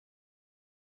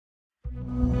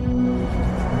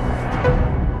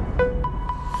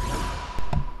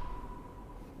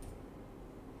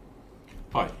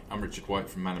Richard White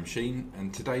from Man Machine,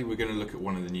 and today we're going to look at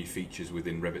one of the new features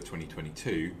within Revit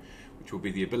 2022, which will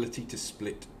be the ability to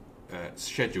split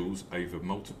schedules over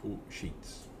multiple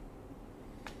sheets.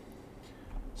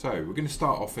 So we're going to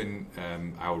start off in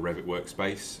our Revit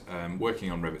workspace, working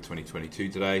on Revit 2022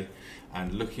 today,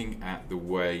 and looking at the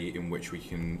way in which we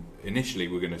can, initially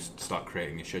we're going to start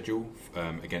creating a schedule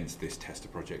against this tester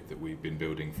project that we've been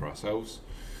building for ourselves.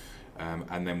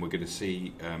 And then we're going to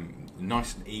see a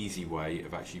nice and easy way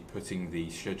of actually putting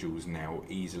these schedules now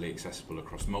easily accessible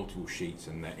across multiple sheets,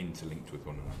 and they're interlinked with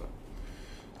one another.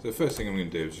 So the first thing I'm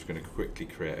going to do is just going to quickly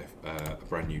create a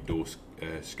brand new door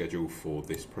schedule for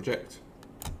this project,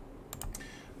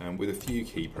 with a few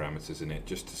key parameters in it,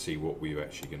 just to see what we're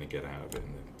actually going to get out of it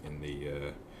in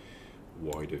the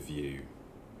wider view.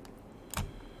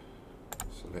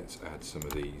 So let's add some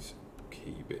of these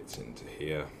key bits into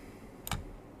here.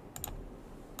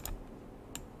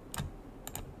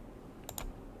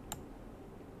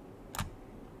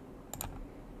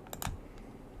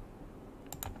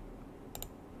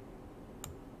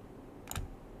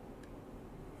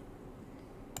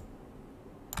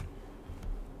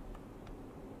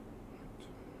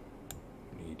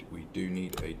 We do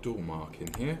need a door mark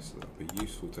in here, so that'll be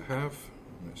useful to have.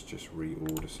 Let's just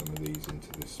reorder some of these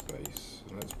into this space.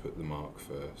 So let's put the mark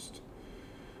first,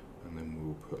 and then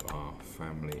we'll put our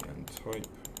family and type,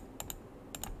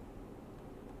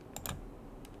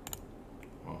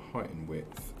 our height and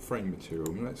width, frame material,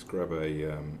 and let's grab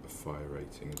a fire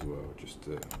rating as well, just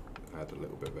to add a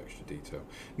little bit of extra detail.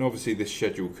 And obviously this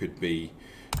schedule could be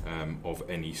of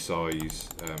any size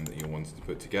that you wanted to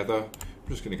put together.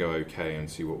 I'm just going to go OK and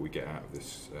see what we get out of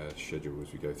this schedule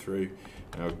as we go through.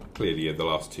 Now clearly the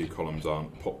last two columns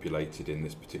aren't populated in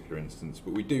this particular instance,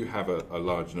 but we do have a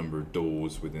large number of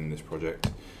doors within this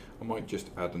project. I might just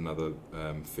add another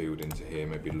field into here,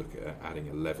 maybe look at adding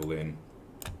a level in.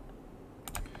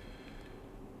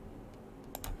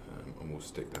 And we'll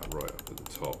stick that right up at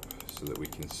the top so that we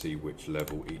can see which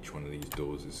level each one of these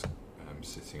doors is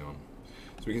sitting on.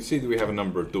 So we can see that we have a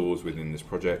number of doors within this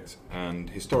project, and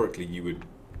historically you would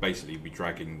basically be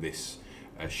dragging this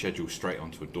schedule straight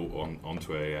onto a door,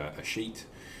 onto a sheet,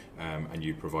 and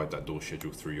you provide that door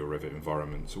schedule through your Revit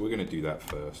environment. So we're going to do that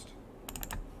first.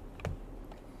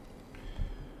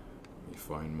 Let me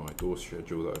find my door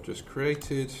schedule that I've just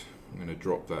created. I'm going to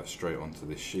drop that straight onto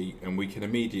this sheet, and we can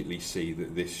immediately see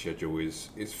that this schedule is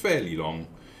fairly long.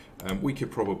 We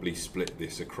could probably split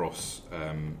this across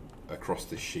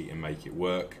this sheet and make it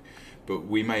work, but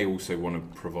we may also want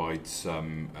to provide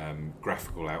some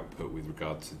graphical output with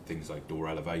regard to things like door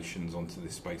elevations onto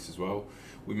this space as well.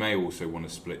 We may also want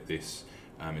to split this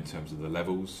in terms of the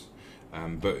levels,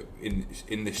 but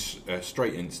in this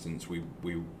straight instance we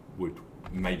would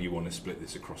maybe want to split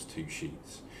this across two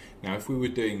sheets. Now if we were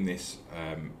doing this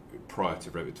prior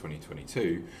to Revit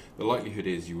 2022, the likelihood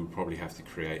is you would probably have to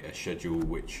create a schedule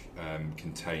which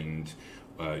contained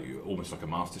almost like a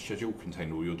master schedule,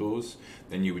 contained all your doors.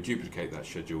 Then you would duplicate that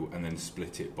schedule and then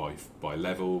split it by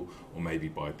level, or maybe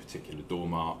by a particular door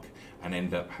mark, and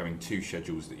end up having two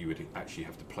schedules that you would actually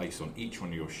have to place on each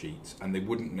one of your sheets, and they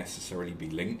wouldn't necessarily be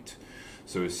linked.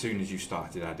 So as soon as you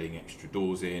started adding extra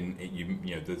doors in,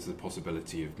 you know, there's the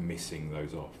possibility of missing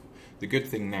those off. The good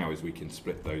thing now is we can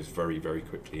split those very, very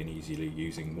quickly and easily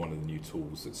using one of the new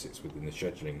tools that sits within the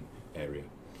scheduling area.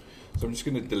 So I'm just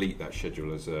going to delete that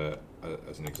schedule as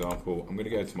an example. I'm going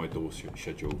to go to my door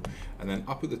schedule, and then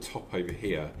up at the top over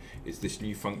here is this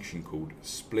new function called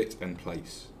split and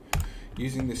place.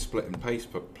 Using this split and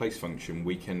place function,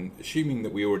 we can, assuming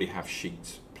that we already have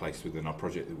sheets placed within our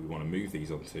project that we want to move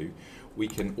these onto, we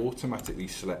can automatically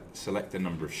select a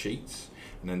number of sheets,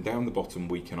 and then down the bottom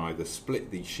we can either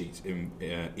split these sheets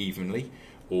evenly,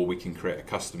 or we can create a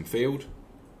custom field.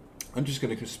 I'm just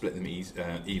going to split them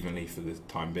evenly for the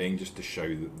time being, just to show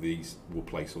that these will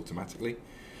place automatically.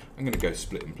 I'm going to go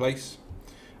split and place,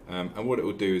 and what it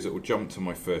will do is it will jump to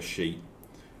my first sheet,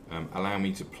 allow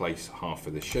me to place half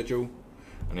of this schedule,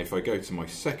 and if I go to my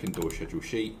second door schedule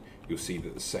sheet, you'll see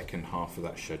that the second half of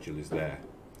that schedule is there.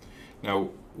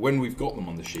 Now when we've got them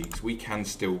on the sheets, we can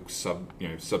still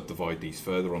subdivide these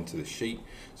further onto this sheet,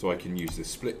 so I can use the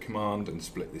split command and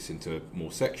split this into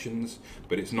more sections,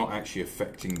 but it's not actually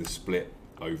affecting the split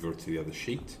over to the other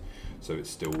sheet, so it's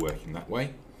still working that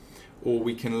way. Or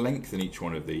we can lengthen each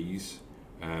one of these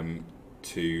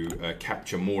to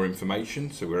capture more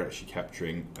information, so we're actually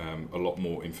capturing a lot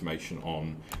more information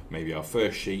on maybe our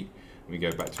first sheet. We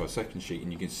go back to our second sheet,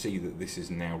 and you can see that this is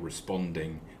now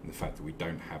responding, and the fact that we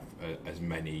don't have as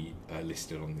many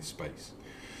listed on this space.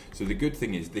 So the good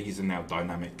thing is these are now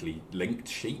dynamically linked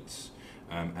sheets,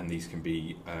 and these can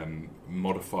be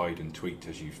modified and tweaked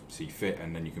as you see fit,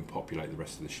 and then you can populate the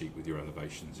rest of the sheet with your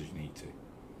elevations as you need to.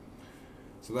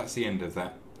 So that's the end of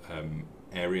that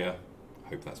area.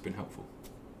 Hope that's been helpful.